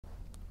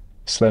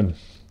Slim,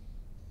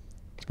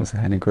 What's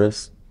happening,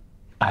 Chris?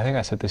 I think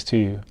I said this to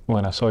you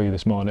when I saw you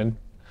this morning.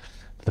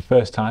 For the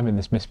first time in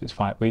this Misfits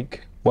Fight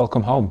Week,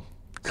 welcome home.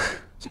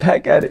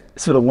 Back at it.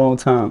 It's been a long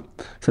time.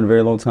 It's been a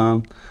very long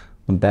time.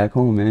 I'm back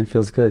home, man.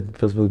 Feels good.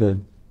 Feels real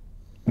good.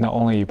 Not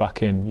only are you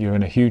back in, you're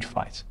in a huge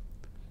fight.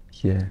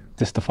 Yeah.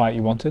 This the fight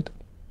you wanted?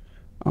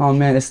 Oh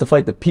man, it's the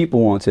fight that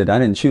people wanted. I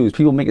didn't choose.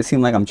 People make it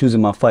seem like I'm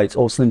choosing my fights.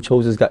 Oh, Slim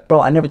chose this guy.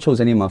 Bro, I never chose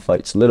any of my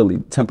fights. Literally,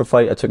 temper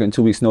fight, I took it in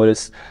 2 weeks'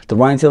 notice. The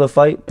Ryan Taylor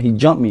fight, he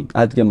jumped me.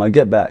 I had to get my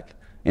get back.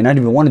 And I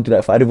didn't even want to do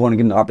that fight. I didn't want to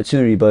give him the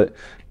opportunity, but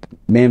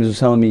Mams was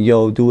telling me,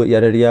 yo, do it,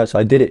 yada yada yada. So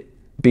I did it.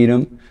 Beat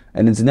him.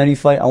 And then Zanetti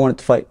fight, I wanted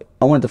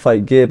to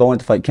fight Gibb, I wanted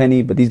to fight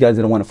Kenny, but these guys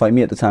didn't want to fight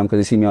me at the time because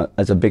they see me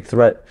as a big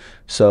threat.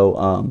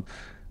 So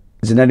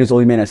Zanetti was the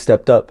only man that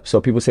stepped up. So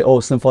people say, oh,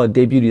 Slim fought at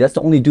debut. That's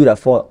the only dude that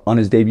fought on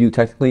his debut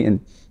technically.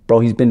 And bro,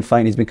 he's been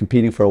fighting, he's been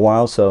competing for a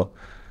while. So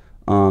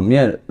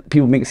yeah,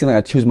 people make it seem like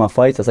I choose my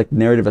fights. That's like the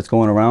narrative that's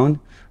going around.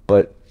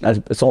 But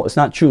it's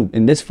not true.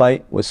 In this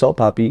fight with Salt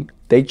Papi,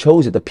 they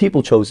chose it. The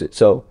people chose it.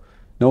 So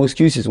no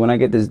excuses. When I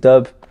get this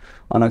dub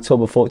on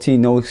October 14th,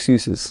 no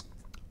excuses.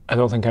 I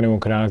don't think anyone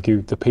can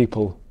argue the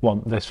people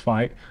want this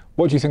fight.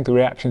 What do you think the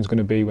reaction is going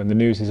to be when the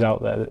news is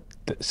out there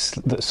that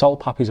Salt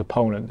Papi's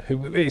opponent,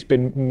 who it's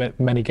been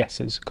many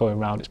guesses going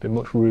around, it's been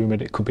much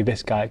rumoured, it could be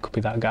this guy, it could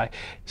be that guy,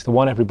 it's the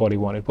one everybody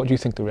wanted. What do you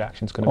think the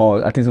reaction is going to be? Oh,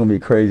 I think it's gonna be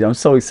crazy. I'm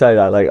so excited.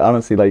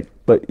 Honestly,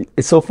 but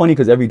it's so funny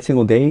because every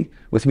single day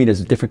with me,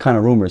 there's different kind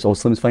of rumors. Oh,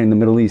 Slim's fighting in the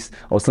Middle East.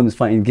 Oh, Slim is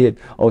fighting Gibb.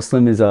 Oh,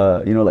 Slim is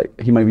like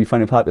he might be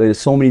fighting Papi. There's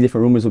so many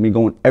different rumors with me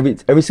going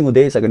every single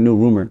day. It's like a new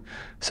rumor.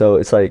 So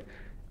it's like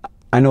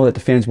I know that the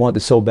fans want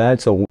this so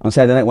bad. So on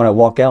Saturday night when I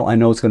walk out, I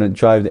know it's gonna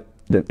drive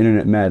the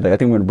internet mad. Like I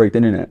think we're gonna break the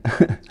internet.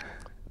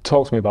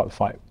 Talk to me about the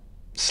fight.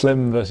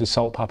 Slim versus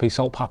Salt Papi,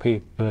 Salt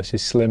Papi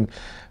versus Slim,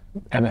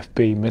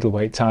 MFB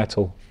middleweight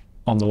title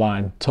on the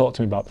line. Talk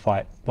to me about the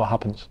fight. What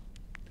happens?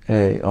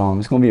 Hey,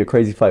 it's gonna be a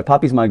crazy fight.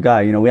 Papi's my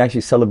guy. You know, we actually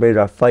celebrated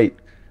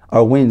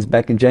our wins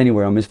back in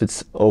January on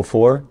Misfits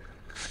 '04,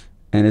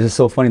 and it's just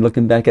so funny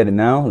looking back at it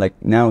now. Like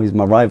now he's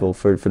my rival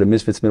for the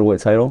Misfits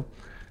middleweight title,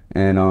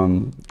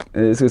 and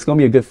it's gonna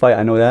be a good fight.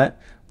 I know that,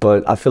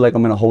 but I feel like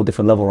I'm in a whole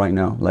different level right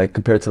now. Like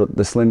compared to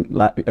the Slim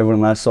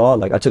everyone last saw.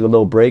 Like I took a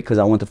little break because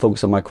I want to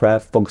focus on my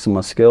craft, focus on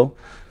my skill,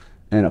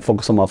 and I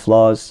focus on my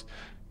flaws.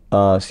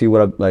 See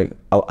what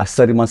I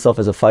studied myself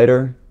as a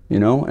fighter, you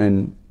know,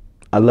 and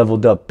I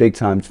leveled up big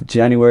time. From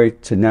January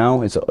to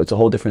now, it's a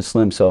whole different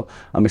Slim. So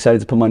I'm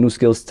excited to put my new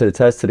skills to the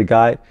test. To the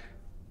guy,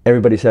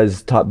 everybody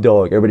says top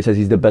dog. Everybody says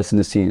he's the best in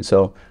the scene.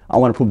 So I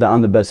want to prove that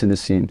I'm the best in the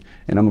scene,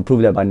 and I'm gonna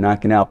prove that by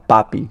knocking out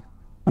Papi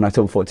on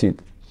October 14th.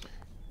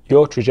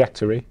 Your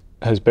trajectory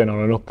has been on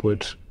an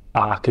upward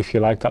arc, if you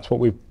like. That's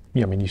what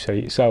I mean, you say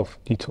it yourself.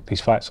 You took these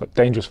fights, like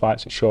dangerous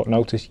fights at short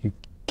notice. You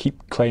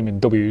keep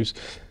claiming W's.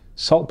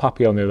 Salt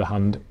Papi, on the other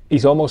hand,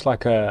 he's almost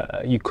like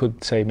you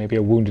could say maybe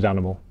a wounded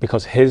animal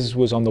because his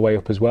was on the way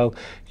up as well.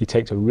 He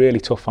takes a really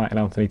tough fight in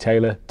Anthony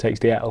Taylor, takes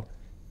the L.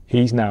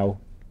 He's now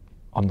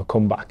on the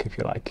comeback, if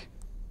you like,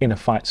 in a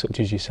fight such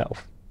as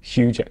yourself.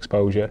 Huge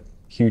exposure,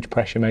 huge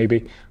pressure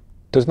maybe.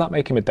 Does that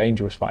make him a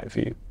dangerous fight for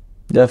you?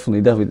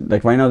 Definitely, definitely.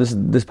 Like right now, this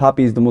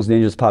Papi is the most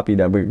dangerous Papi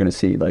that we're gonna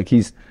see. Like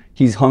he's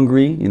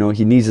hungry. You know,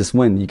 he needs this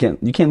win. You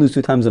can't lose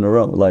 2 times in a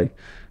row. Like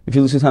if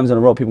you lose 2 times in a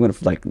row, people are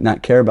gonna like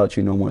not care about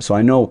you no more. So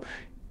I know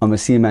I'm gonna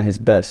see him at his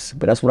best.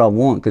 But that's what I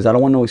want because I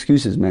don't want no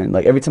excuses, man.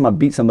 Like every time I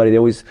beat somebody, they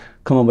always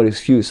come up with an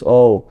excuse.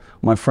 Oh,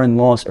 my friend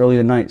lost early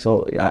tonight,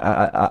 so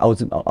I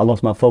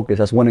lost my focus.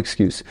 That's one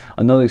excuse.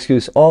 Another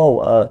excuse.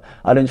 Oh,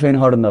 I didn't train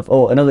hard enough.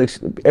 Oh,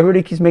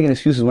 everybody keeps making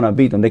excuses when I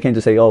beat them. They can't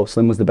just say, oh,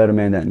 Slim was the better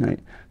man that night.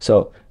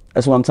 So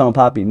that's what I'm telling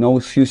Papi. No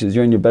excuses.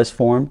 You're in your best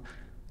form.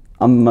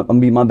 I'm gonna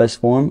be my best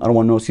form. I don't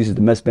want no excuses.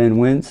 The best man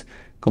wins.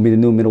 Gonna be the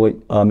new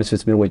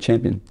Misfits middleweight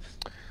champion.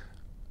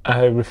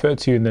 I referred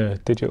to you in the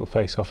digital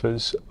face-off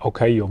as,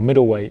 okay, you're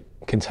middleweight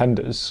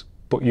contenders,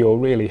 but you're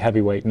really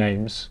heavyweight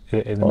names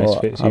in the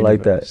Misfits I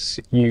like that.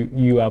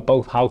 You are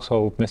both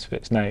household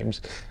Misfits names.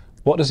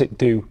 What does it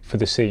do for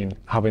the scene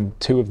having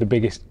two of the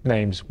biggest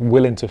names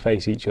willing to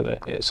face each other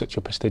at such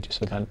a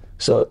prestigious event?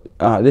 So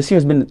this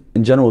year's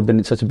in general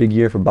been such a big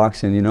year for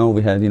boxing. You know,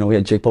 we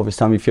had Jake Paul versus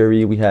Tommy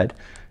Fury. We had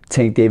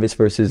Tank Davis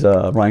versus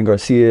Ryan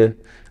Garcia.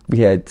 We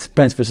had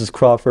Spence versus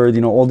Crawford.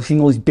 You know, seeing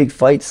all these big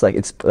fights. Like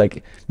it's like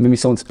it made me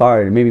so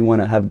inspired. It made me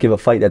want to give a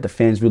fight that the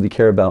fans really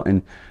care about.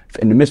 And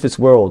in the Misfits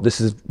world, this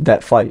is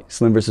that fight,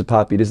 Slim versus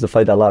Papi. This is the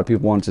fight that a lot of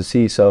people wanted to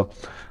see. So.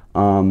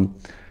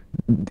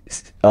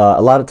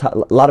 A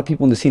lot of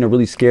people in the scene are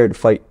really scared to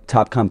fight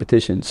top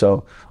competition.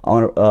 So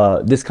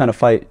this kind of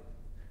fight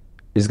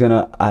is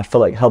gonna, I feel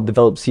like, help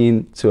develop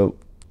scene to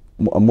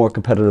a more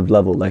competitive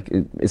level. Like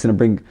it's gonna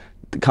bring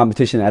the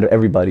competition out of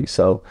everybody.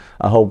 So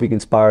I hope we can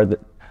inspire the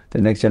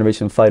next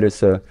generation of fighters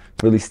to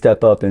really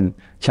step up and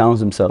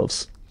challenge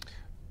themselves.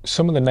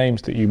 Some of the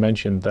names that you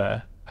mentioned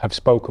there have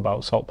spoke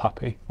about Salt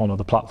Papi on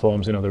other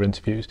platforms in other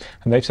interviews,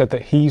 and they've said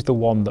that he's the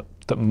one that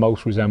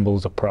most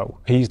resembles a pro.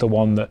 He's the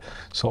one that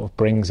sort of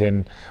brings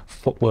in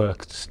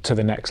footwork to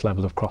the next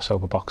level of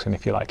crossover boxing,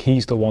 if you like.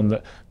 He's the one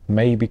that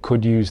maybe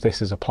could use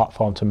this as a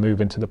platform to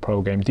move into the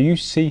pro game. Do you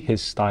see his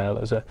style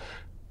as a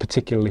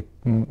particularly,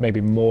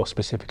 maybe more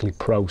specifically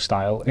pro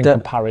style in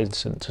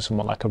comparison to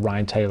someone like a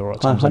Ryan Taylor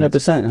or something?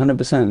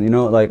 100%. You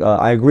know, like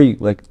I agree.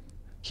 Like,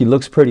 he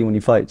looks pretty when he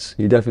fights.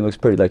 He definitely looks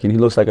pretty. Like, and he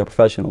looks like a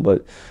professional.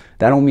 But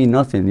that don't mean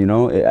nothing. You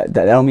know, that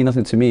don't mean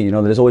nothing to me. You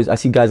know, there's always, I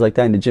see guys like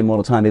that in the gym all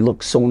the time. They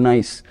look so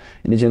nice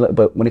in the gym,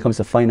 but when it comes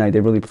to fight night, they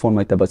really perform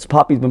like that. But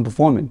Papi's been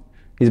performing.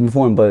 He's been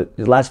performing. But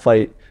his last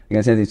fight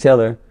against Anthony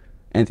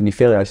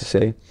Failure, I should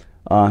say,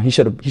 he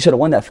should have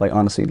won that fight.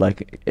 Honestly,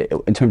 like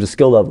in terms of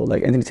skill level,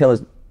 like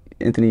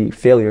Anthony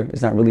Failure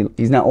is not really.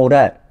 He's not all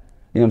that.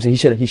 You know what I'm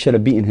saying? He should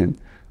have beaten him.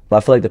 But I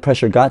feel like the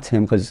pressure got to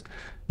him because,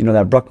 you know,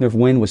 that Bruckner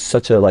win was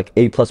such a like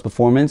A+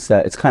 performance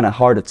that it's kind of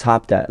hard to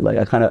top that. Like,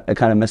 I kind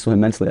of messed with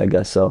him mentally, I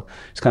guess. So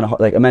it's kind of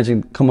hard. Like,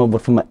 imagine coming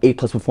up from an A+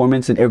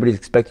 performance and everybody's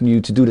expecting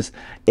you to do this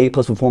A+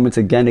 performance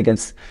again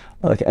against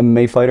like an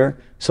MMA fighter.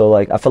 So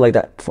like, I feel like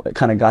that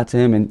kind of got to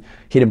him and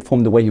he didn't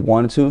perform the way he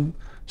wanted to.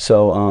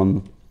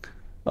 So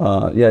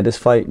yeah, this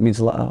fight means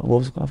a lot.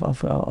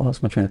 I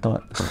lost my train of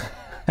thought.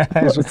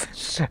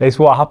 It's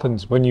what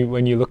happens when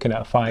you're looking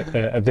at a fight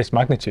of this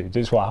magnitude.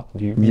 It's what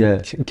happens.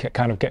 You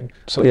kind of get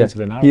sucked into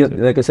the narrative.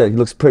 Like I said, he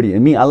looks pretty.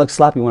 And me, I look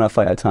sloppy when I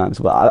fight at times.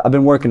 But I've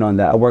been working on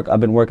that. I've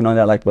been working on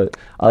that. Like, but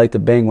I like to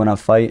bang when I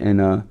fight.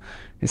 And I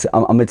think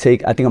I'm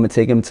gonna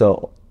take him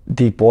to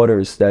deep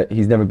waters that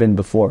he's never been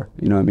before.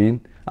 You know what I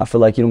mean? I feel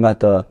like you don't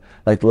got the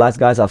last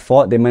guys I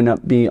fought. They might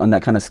not be on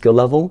that kind of skill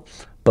level,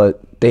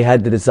 but they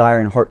had the desire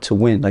and heart to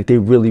win. Like, they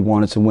really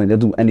wanted to win. They'll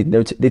do anything.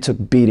 They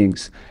took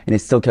beatings, and they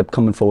still kept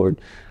coming forward.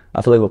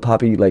 I feel like with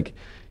Papi, like,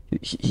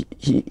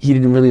 he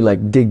didn't really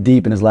like dig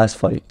deep in his last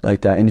fight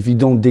like that. And if you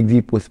don't dig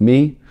deep with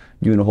me,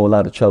 you're in a whole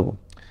lot of trouble.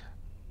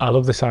 I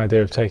love this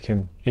idea of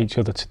taking each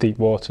other to deep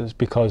waters,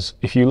 because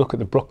if you look at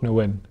the Bruckner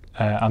win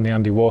and the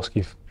Andy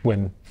Warski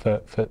win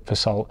for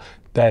Salt,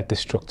 they're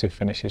destructive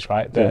finishes,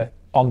 right? They're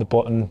on the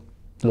button,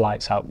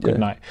 lights out, good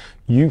night.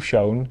 You've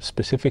shown,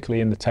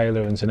 specifically in the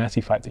Taylor and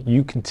Zanetti fight, that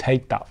you can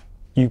take that.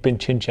 You've been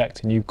chin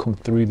checked and you come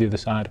through the other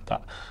side of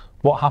that.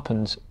 What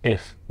happens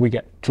if we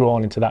get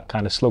drawn into that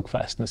kind of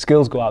slugfest and the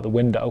skills go out the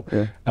window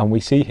and we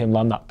see him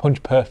land that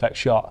punch perfect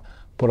shot,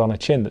 but on a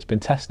chin that's been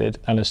tested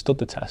and has stood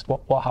the test?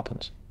 What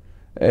happens?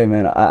 Hey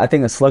man, I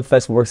think a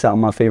slugfest works out in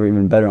my favor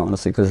even better,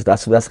 honestly, because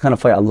that's the kind of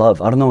fight I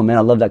love. I don't know, man.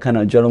 I love that kind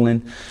of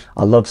adrenaline.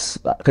 I love,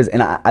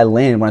 and I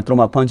land when I throw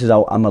my punches.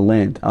 I'm a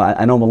land.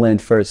 I know I'm a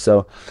land first.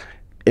 So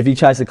if he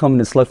tries to come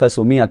into slugfest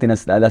with me, I think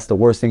that's the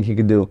worst thing he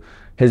could do.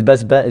 His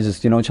best bet is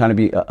just, you know, trying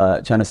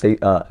to stay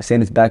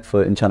on his back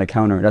foot and trying to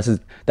counter.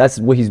 That's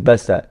what he's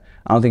best at.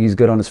 I don't think he's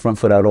good on his front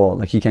foot at all.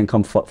 Like, he can't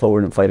come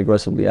forward and fight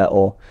aggressively at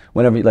all.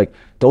 Whenever, like,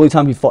 the only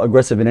time he fought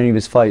aggressive in any of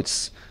his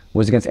fights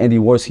was against Andy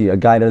Warski, a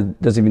guy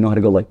that doesn't even know how to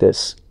go like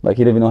this. Like,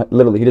 he doesn't even know,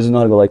 literally, he doesn't know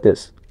how to go like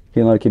this.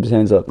 He doesn't know how to keep his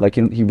hands up. Like,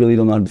 he really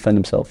don't know how to defend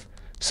himself.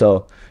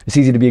 So it's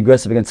easy to be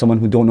aggressive against someone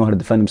who don't know how to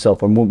defend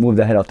himself or move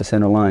the head off the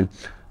center line.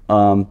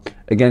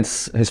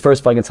 Against his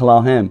first fight against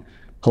Halal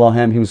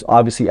Ham, he was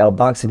obviously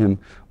outboxing him,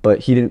 but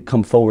he didn't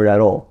come forward at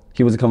all.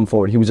 He wasn't coming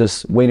forward. He was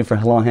just waiting for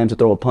Halal Ham to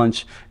throw a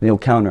punch, and he'll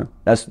counter.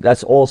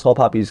 That's all Salt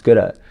Papi is good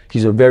at.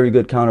 He's a very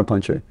good counter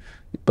puncher.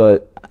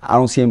 But I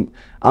don't see him.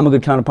 I'm a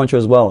good counter puncher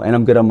as well, and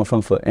I'm good on my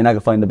front foot, and I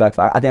can fight in the back.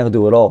 I think I can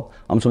do it all.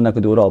 I'm someone that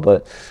can do it all.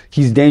 But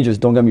he's dangerous,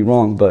 don't get me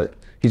wrong, but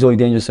he's only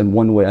dangerous in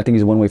one way. I think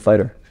he's a one-way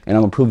fighter, and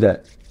I'm going to prove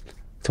that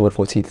to the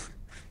 14th.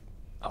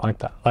 I like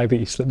that. I like that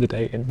you slipped the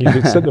date in. You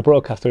could slip the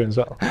broadcaster in as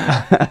well.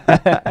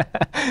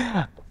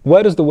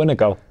 Where does the winner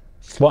go?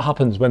 What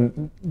happens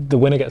when the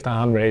winner gets their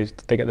hand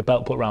raised, they get the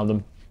belt put around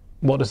them?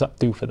 What does that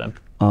do for them?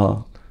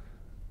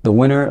 The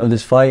winner of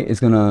this fight is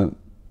going to,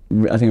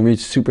 I think, reach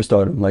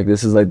superstardom. Like,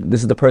 this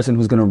is the person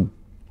who's going to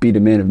be the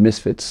man of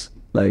Misfits,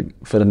 like,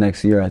 for the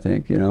next year, I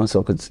think, you know?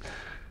 So, because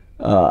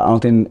I don't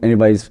think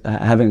anybody's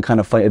having a kind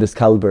of fight at this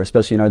caliber,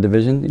 especially in our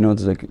division. You know,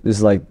 this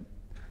is like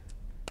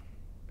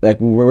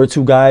we're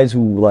two guys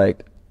who,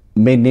 like,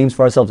 made names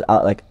for ourselves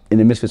out, like, in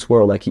the Misfits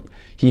world. Like,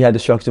 he had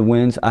destructive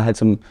wins, I had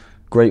some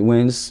great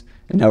wins,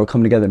 and now we're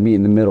coming together, meet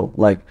in the middle.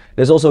 Like,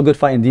 there's also a good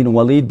fight in Dean and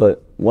Waleed,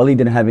 but Waleed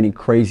didn't have any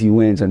crazy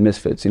wins in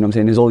Misfits, you know what I'm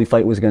saying? His only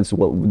fight was against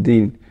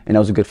Dean, and that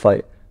was a good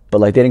fight.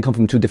 But, like, they didn't come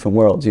from two different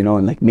worlds, you know,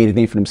 and, like, made a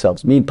name for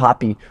themselves. Me and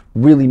Papi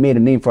really made a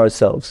name for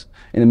ourselves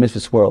in the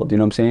Misfits world, you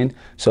know what I'm saying?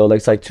 So, like,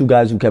 it's like two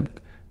guys who kept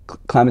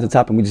climbing to the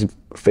top, and we just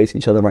facing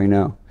each other right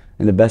now.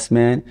 And the best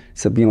man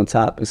is to be on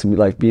top. It's to be,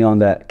 like, be on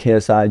that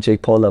KSI,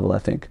 Jake Paul level, I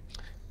think.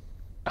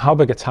 How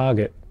big a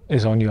target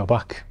is on your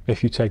back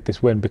if you take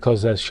this win?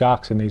 Because there's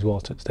sharks in these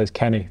waters. There's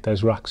Kenny,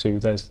 there's Raksu,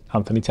 there's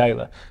Anthony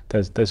Taylor,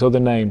 there's other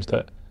names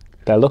that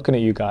They're looking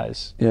at you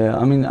guys. Yeah,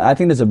 I mean, I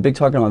think there's a big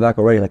target on my back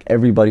already. Like,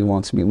 everybody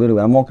wants me,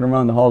 literally. I'm walking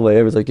around the hallway,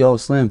 everybody's like, yo,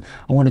 Slim,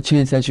 I want a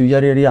chance at you,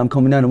 yada, yada, yada. I'm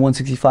coming down to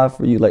 165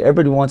 for you. Like,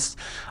 everybody wants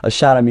a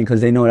shot at me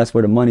because they know that's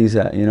where the money's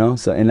at, you know?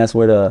 So, and that's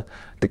where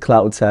the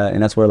clout's at,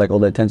 and that's where, like, all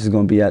the attention's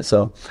gonna be at.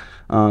 So,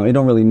 it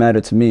don't really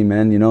matter to me,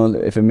 man. You know,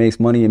 if it makes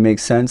money, it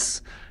makes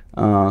sense.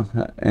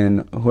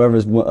 And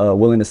whoever's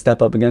willing to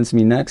step up against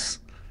me next,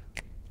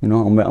 you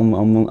know,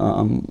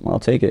 I'll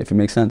take it if it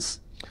makes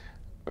sense.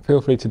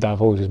 Feel free to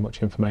divulge as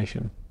much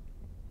information.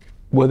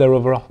 Were there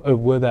other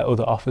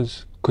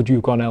offers? Could you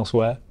have gone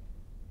elsewhere?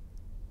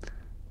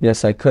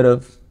 Yes, I could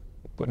have.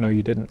 But no,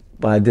 you didn't.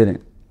 But I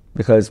didn't.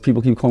 Because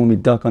people keep calling me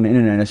Duck on the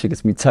internet, and that shit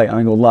gets me tight. I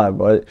ain't gonna lie,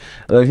 bro.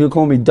 If you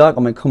call me Duck,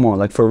 I'm like, come on,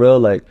 like, for real,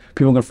 like,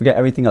 people are gonna forget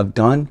everything I've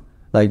done,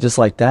 like, just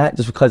like that,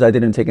 just because I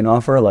didn't take an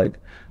offer, like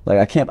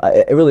I can't.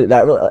 It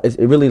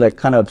really like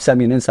kind of upset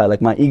me on the inside.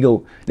 Like, my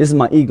ego. This is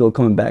my ego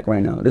coming back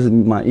right now. This is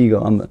my ego.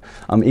 I'm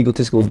an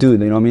egotistical dude.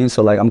 You know what I mean?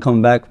 So, like, I'm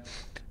coming back,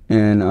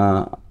 and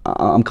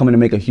I'm coming to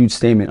make a huge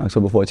statement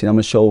October 14th. I'm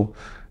gonna show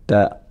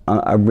that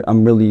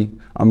I'm really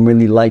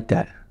like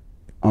that.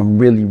 I'm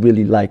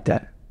really like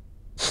that.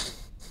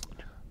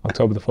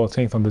 October the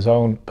 14th on the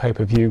Zone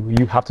pay-per-view.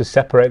 You have to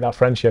separate that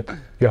friendship.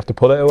 You have to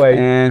pull it away.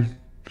 And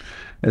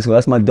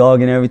that's my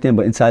dog and everything.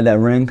 But inside that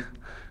ring,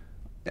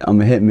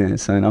 I'm a hitman,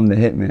 son. I'm the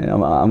hitman.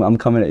 I'm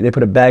coming. They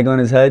put a bag on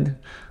his head.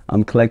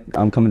 I'm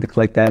coming to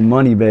collect that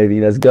money,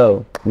 baby. Let's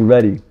go. We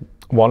ready.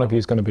 One of you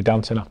is going to be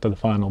dancing after the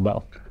final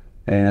bell.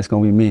 And that's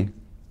gonna be me.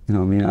 You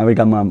know what I mean? I already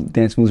got my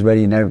dance moves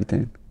ready and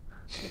everything.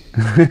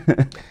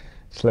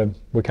 Slim,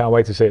 we can't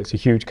wait to see it. It's a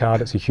huge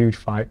card. It's a huge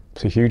fight.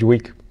 It's a huge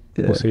week.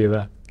 Yeah. We'll see you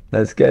there.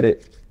 Let's get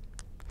it.